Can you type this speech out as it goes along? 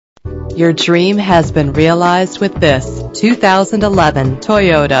Your dream has been realized with this 2011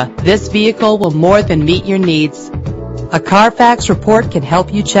 Toyota. This vehicle will more than meet your needs. A Carfax report can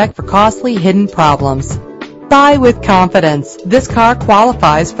help you check for costly hidden problems. Buy with confidence. This car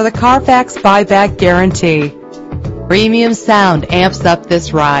qualifies for the Carfax buyback guarantee. Premium sound amps up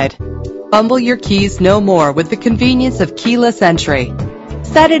this ride. Fumble your keys no more with the convenience of keyless entry.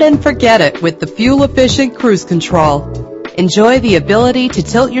 Set it and forget it with the fuel-efficient cruise control. Enjoy the ability to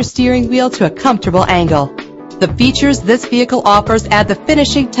tilt your steering wheel to a comfortable angle. The features this vehicle offers add the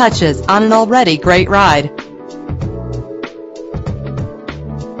finishing touches on an already great ride.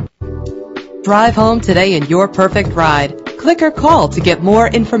 Drive home today in your perfect ride. Click or call to get more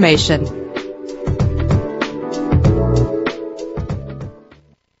information.